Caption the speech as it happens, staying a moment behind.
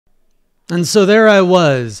And so there I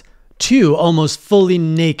was, two almost fully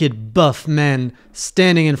naked buff men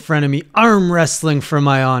standing in front of me, arm wrestling for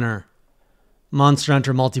my honor. Monster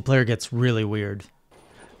Hunter multiplayer gets really weird.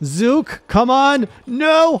 Zook, come on!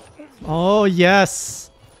 No! Oh,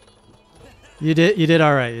 yes. You did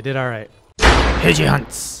all right. You did all right. Pidgey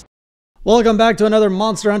hunts. Welcome back to another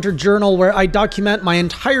Monster Hunter Journal where I document my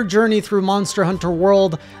entire journey through Monster Hunter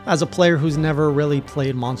World as a player who's never really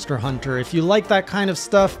played Monster Hunter. If you like that kind of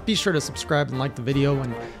stuff, be sure to subscribe and like the video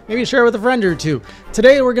and maybe share it with a friend or two.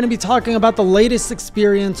 Today we're going to be talking about the latest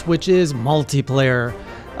experience, which is multiplayer.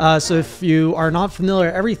 So if you are not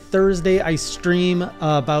familiar, every Thursday I stream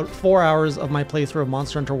about 4 hours of my playthrough of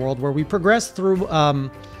Monster Hunter World where we progress through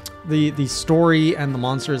the story and the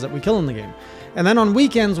monsters that we kill in the game. And then on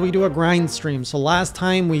weekends, we do a grind stream. So last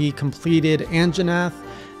time we completed Anjanath,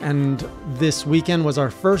 and this weekend was our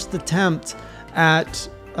first attempt at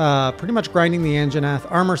pretty much grinding the Anjanath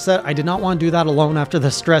armor set. I did not want to do that alone after the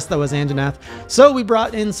stress that was Anjanath. So we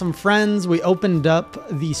brought in some friends. We opened up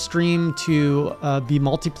the stream to be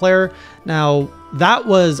multiplayer. Now, that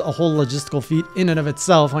was a whole logistical feat in and of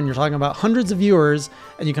itself when you're talking about hundreds of viewers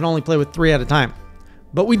and you can only play with 3 at a time.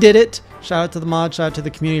 But we did it. Shout out to the mod, shout out to the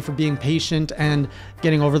community for being patient and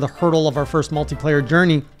getting over the hurdle of our first multiplayer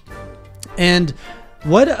journey. And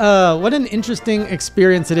what an interesting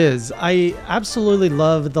experience it is. I absolutely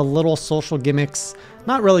love the little social gimmicks,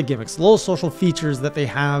 not really gimmicks, little social features that they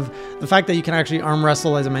have. The fact that you can actually arm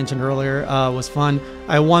wrestle, as I mentioned earlier, was fun.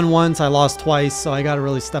 I won once, I lost twice, so I got to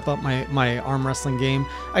really step up my arm wrestling game.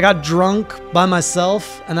 I got drunk by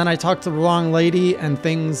myself, and then I talked to the wrong lady, and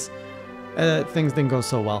things didn't go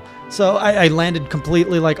so well. So I landed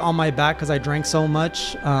completely like on my back because I drank so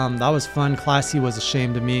much. That was fun. Classy was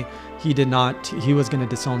ashamed of me. He did not. He was going to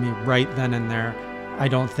disown me right then and there. I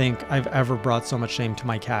don't think I've ever brought so much shame to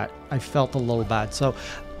my cat. I felt a little bad. So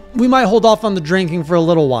we might hold off on the drinking for a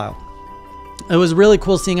little while. It was really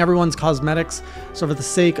cool seeing everyone's cosmetics. So for the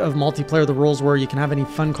sake of multiplayer, the rules were you can have any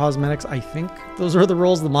fun cosmetics. I think those are the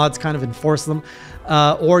rules. The mods kind of enforce them.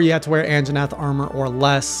 Or you had to wear Anjanath armor or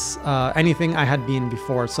less. Anything I had been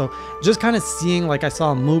before. So just kind of seeing, like I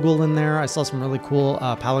saw a Moogle in there. I saw some really cool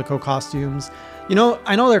Palico costumes. You know,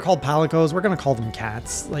 I know they're called Palicos. We're going to call them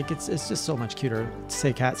cats. Like it's just so much cuter to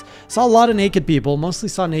say cats. Saw a lot of naked people. Mostly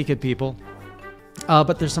saw naked people.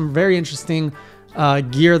 But there's some very interesting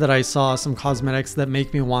gear that I saw, some cosmetics that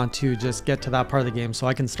make me want to just get to that part of the game so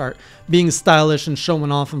I can start being stylish and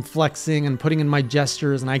showing off and flexing and putting in my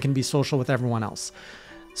gestures and I can be social with everyone else.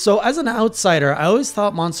 So as an outsider, I always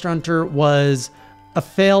thought Monster Hunter was a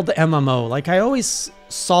failed MMO. Like I always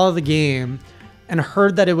saw the game and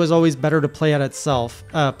heard that it was always better to play it itself,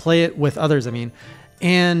 play it with others, I mean.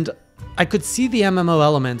 And I could see the MMO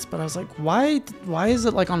elements, but I was like, why is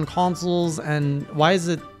it like on consoles and why is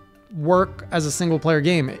it work as a single player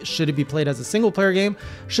game? Should it be played as a single player game?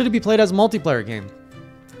 Should it be played as a multiplayer game?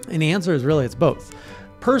 And the answer is really it's both.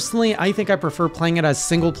 Personally, I think I prefer playing it as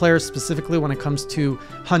single player, specifically when it comes to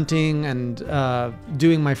hunting and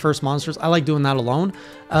doing my first monsters. I like doing that alone.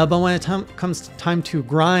 But when it comes to time to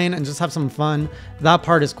grind and just have some fun, that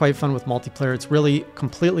part is quite fun with multiplayer. It's really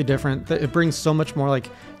completely different. It brings so much more like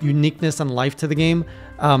uniqueness and life to the game.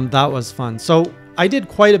 That was fun. So I did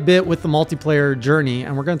quite a bit with the multiplayer journey,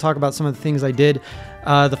 and we're going to talk about some of the things I did.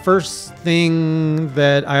 The first thing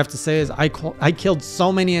that I have to say is I killed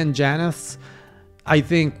so many Anjanaths. I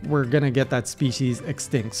think we're going to get that species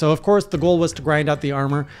extinct. So of course the goal was to grind out the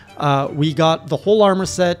armor. We got the whole armor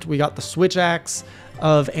set. We got the switch axe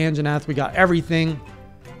of Anjanath. We got everything.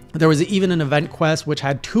 There was even an event quest which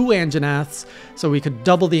had 2 Anjanaths, so we could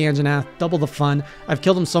double the Anjanath, double the fun. I've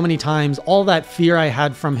killed him so many times. All that fear I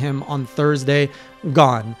had from him on Thursday,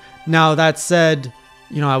 gone. Now that said,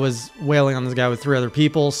 you know, I was wailing on this guy with 3 other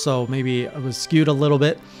people, so maybe I was skewed a little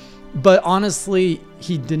bit. But honestly,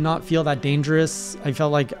 he did not feel that dangerous. I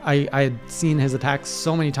felt like I had seen his attacks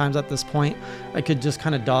so many times at this point. I could just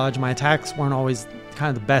kind of dodge. My attacks weren't always kind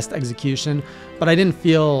of the best execution, but I didn't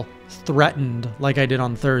feel threatened like I did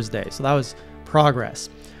on Thursday. So that was progress.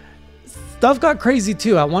 Stuff got crazy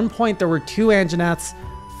too. At one point, there were 2 Anjanaths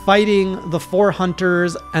fighting the 4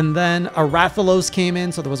 hunters, and then a Rathalos came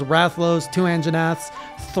in. So there was a Rathalos, 2 Anjanaths,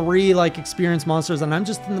 3 like experienced monsters, and I'm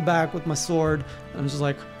just in the back with my sword. I'm just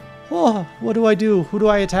like, oh, what do I do? Who do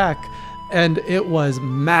I attack? And it was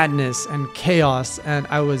madness and chaos, and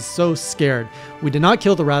I was so scared. We did not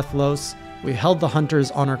kill the Rathalos. We held the hunters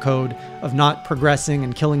on our code of not progressing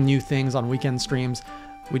and killing new things on weekend streams.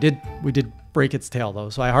 We did break its tail though,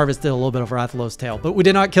 so I harvested a little bit of Rathalos' tail, but we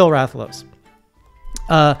did not kill Rathalos.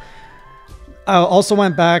 I also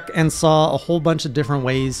went back and saw a whole bunch of different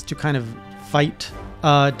ways to kind of fight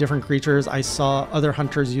different creatures. I saw other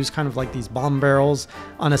hunters use kind of like these bomb barrels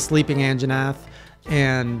on a sleeping Anjanath,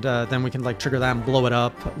 and then we can like trigger that and blow it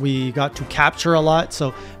up. We got to capture a lot.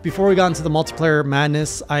 So before we got into the multiplayer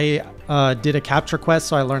madness, I did a capture quest,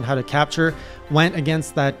 so I learned how to capture. Went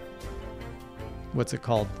against that, what's it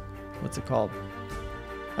called?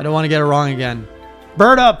 I don't want to get it wrong again.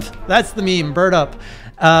 Bird Up! That's the meme, Bird Up.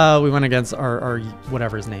 We went against our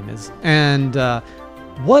whatever his name is. And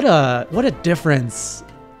what a difference.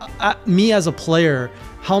 Me as a player,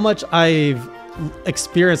 how much I've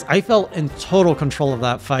experienced. I felt in total control of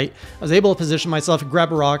that fight. I was able to position myself,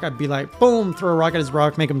 grab a rock, I'd be like, boom, throw a rock at his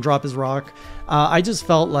rock, make him drop his rock. I just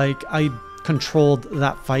felt like I controlled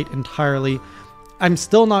that fight entirely. I'm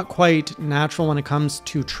still not quite natural when it comes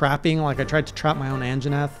to trapping. Like I tried to trap my own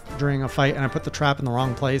Anjanath during a fight and I put the trap in the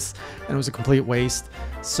wrong place and it was a complete waste.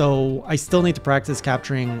 So I still need to practice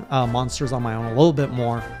capturing monsters on my own a little bit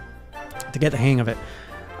more to get the hang of it.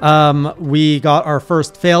 We got our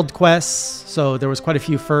first failed quests. So there was quite a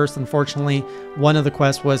few first. Unfortunately, one of the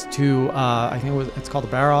quests was to, I think it's called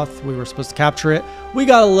the Baroth. We were supposed to capture it. We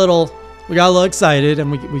got a little excited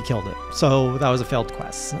and we killed it. So that was a failed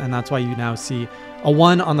quest. And that's why you now see a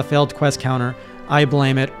 1 on the failed quest counter. I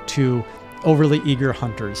blame it to overly eager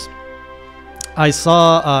hunters. I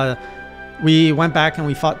saw, we went back and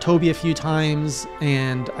we fought Toby a few times,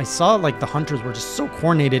 and I saw like the hunters were just so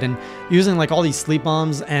coordinated and using like all these sleep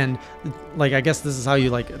bombs, and like I guess this is how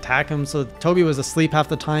you like attack him. So Toby was asleep half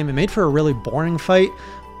the time. It made for a really boring fight,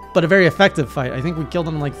 but a very effective fight. I think we killed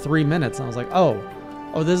him in like 3 minutes. And I was like, oh,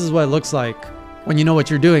 this is what it looks like when you know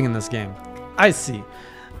what you're doing in this game. I see.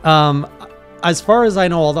 As far as I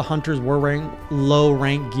know, all the hunters were wearing low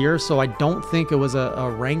rank gear, so I don't think it was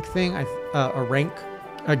a rank thing. A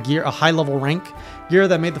high level rank gear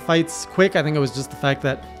that made the fights quick. I think it was just the fact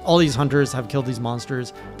that all these hunters have killed these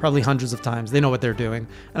monsters probably hundreds of times. They know what they're doing,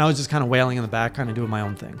 and I was just kind of wailing in the back, kind of doing my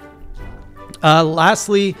own thing.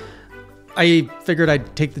 Lastly, I figured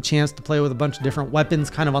I'd take the chance to play with a bunch of different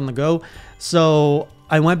weapons kind of on the go. So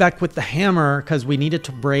I went back with the hammer because we needed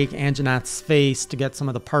to break Anjanath's face to get some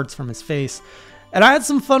of the parts from his face. And I had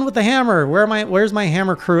some fun with the hammer. Where's my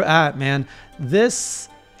hammer crew at, man? This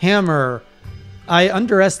hammer, I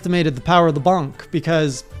underestimated the power of the bonk,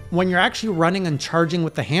 because when you're actually running and charging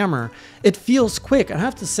with the hammer, it feels quick. I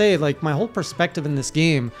have to say, like, my whole perspective in this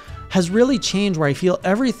game has really changed, where I feel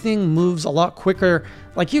everything moves a lot quicker.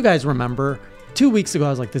 Like you guys remember, 2 weeks ago, I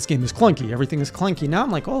was like, this game is clunky. Everything is clunky. Now I'm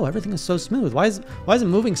like, oh, everything is so smooth. Why is it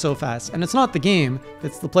moving so fast? And it's not the game.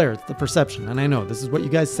 It's the player. It's the perception. And I know this is what you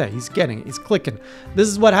guys say. He's getting it. He's clicking. This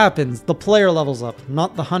is what happens. The player levels up,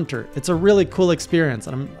 not the hunter. It's a really cool experience.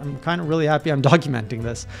 And I'm kind of really happy I'm documenting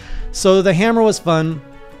this. So the hammer was fun.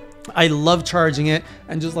 I love charging it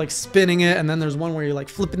and just like spinning it. And then there's one where you're like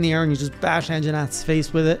flipping the air and you just bash Anjanath's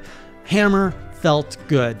face with it. Hammer felt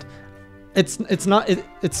good. It's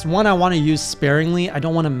one I want to use sparingly. I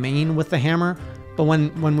don't want to main with the hammer, but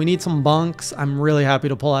when we need some bonks, I'm really happy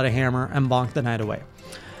to pull out a hammer and bonk the night away.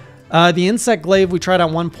 The insect glaive we tried at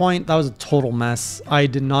one point. That was a total mess. I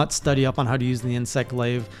did not study up on how to use the insect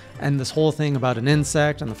glaive, and this whole thing about an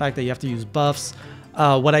insect and the fact that you have to use buffs.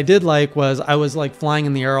 What I did like was I was like flying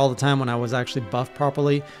in the air all the time when I was actually buffed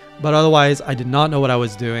properly, but otherwise I did not know what I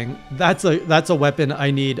was doing. That's a weapon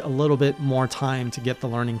I need a little bit more time to get the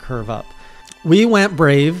learning curve up. We went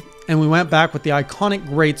brave, and we went back with the iconic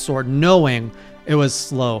greatsword, knowing it was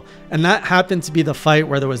slow. And that happened to be the fight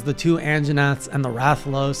where there was the 2 Anjanaths and the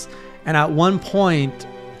Rathalos. And at one point,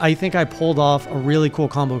 I think I pulled off a really cool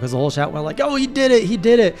combo, because the whole chat went like, oh, he did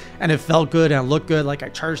it. And it felt good and it looked good. Like I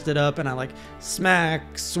charged it up and I like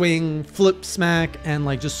smack, swing, flip, smack, and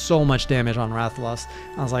like just so much damage on Rathalos.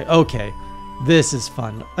 I was like, okay, this is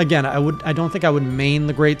fun. Again, I don't think I would main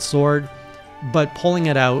the greatsword, but pulling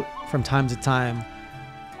it out from time to time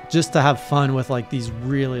just to have fun with like these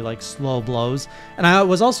really like slow blows. And I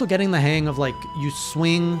was also getting the hang of like you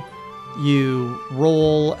swing, you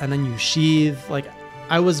roll, and then you sheathe. Like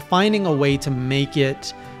I was finding a way to make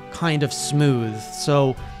it kind of smooth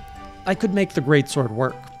so I could make the greatsword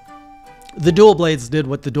work. The dual blades did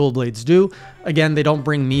what the dual blades do. Again, they don't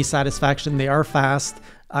bring me satisfaction. They are fast.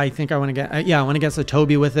 I think I went against a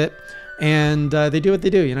Toby with it. And they do what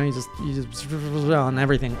they do, you know, you just on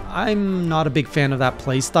everything. I'm not a big fan of that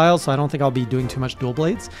play style, so I don't think I'll be doing too much dual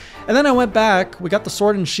blades. And then I went back, we got the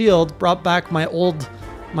sword and shield, brought back my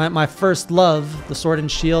first love, the sword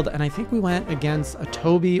and shield, and I think we went against a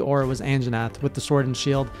Toby or it was Anjanath with the sword and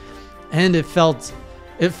shield. And it felt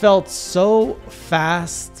so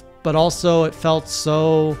fast, but also it felt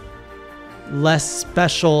so less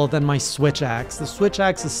special than my Switch Axe. The Switch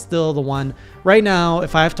Axe is still the one. Right now,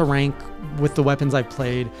 if I have to rank with the weapons I've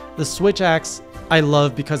played, the Switch Axe I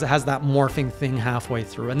love because it has that morphing thing halfway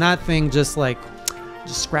through. And that thing just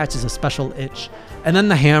scratches a special itch. And then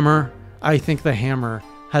the hammer, I think the hammer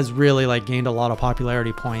has really like gained a lot of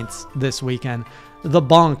popularity points this weekend. The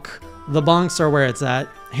bonks are where it's at.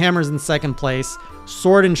 Hammer's in second place.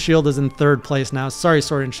 Sword and Shield is in third place now. Sorry,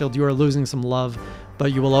 Sword and Shield, you are losing some love,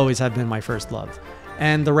 but you will always have been my first love.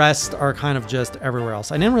 And the rest are kind of just everywhere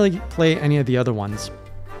else. I didn't really play any of the other ones.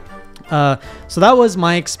 So that was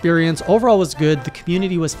my experience. Overall was good. The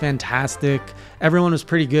community was fantastic. Everyone was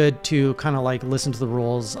pretty good to kind of like listen to the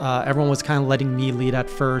rules. Everyone was kind of letting me lead at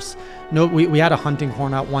first. No, we had a hunting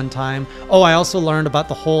horn at one time. Oh, I also learned about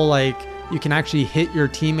the whole like you can actually hit your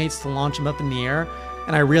teammates to launch them up in the air.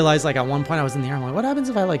 And I realized like at one point I was in the air. I'm like, what happens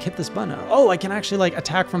if I like hit this button? Oh, I can actually like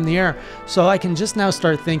attack from the air. So I can just now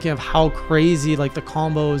start thinking of how crazy like the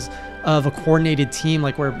combos of a coordinated team,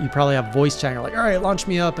 like where you probably have voice chat. You're like, all right, launch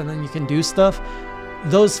me up, and then you can do stuff.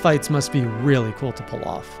 Those fights must be really cool to pull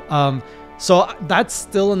off. So that's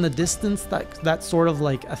still in the distance. That sort of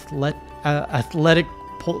like athletic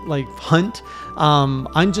like hunt.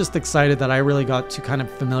 I'm just excited that I really got to kind of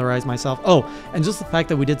familiarize myself. Oh, and just the fact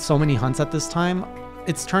that we did so many hunts at this time,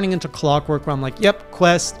 it's turning into clockwork where I'm like, yep,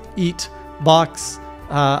 quest, eat, box,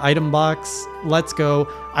 item box, let's go.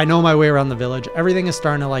 I know my way around the village. Everything is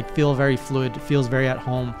starting to like feel very fluid, feels very at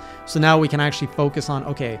home. So now we can actually focus on,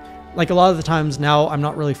 okay, like a lot of the times now I'm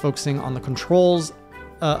not really focusing on the controls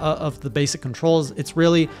of the basic controls. It's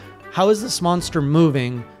really, how is this monster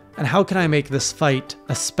moving and how can I make this fight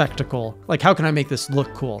a spectacle? Like, how can I make this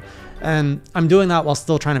look cool? And I'm doing that while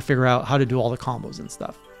still trying to figure out how to do all the combos and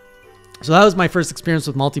stuff. So that was my first experience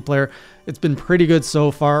with multiplayer. It's been pretty good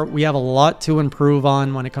so far. We have a lot to improve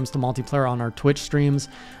on when it comes to multiplayer on our Twitch streams.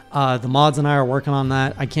 The mods and I are working on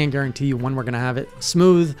that. I can't guarantee you when we're going to have it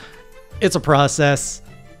smooth. It's a process.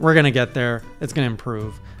 We're going to get there. It's going to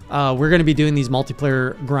improve. We're going to be doing these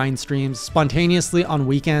multiplayer grind streams spontaneously on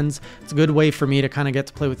weekends. It's a good way for me to kind of get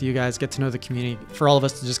to play with you guys, get to know the community, for all of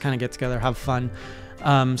us to just kind of get together, have fun.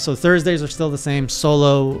 So Thursdays are still the same,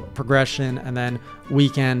 solo progression, and then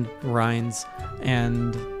weekend grinds.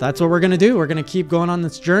 And that's what we're going to do. We're going to keep going on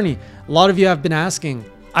this journey. A lot of you have been asking,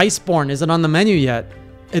 Iceborne, is it on the menu yet?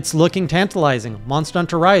 It's looking tantalizing. Monster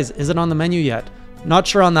Hunter Rise, is it on the menu yet? Not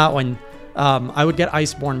sure on that one. I would get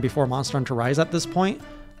Iceborne before Monster Hunter Rise at this point.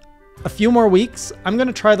 A few more weeks. I'm going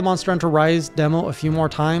to try the Monster Hunter Rise demo a few more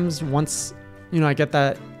times. Once, I get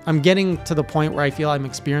that. I'm getting to the point where I feel I'm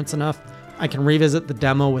experienced enough. I can revisit the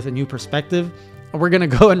demo with a new perspective. And we're going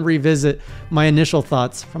to go and revisit my initial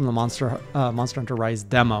thoughts from the Monster Hunter Rise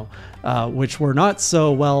demo, which were not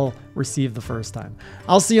so well received the first time.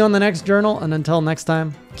 I'll see you on the next journal. And until next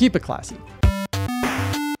time, keep it classy.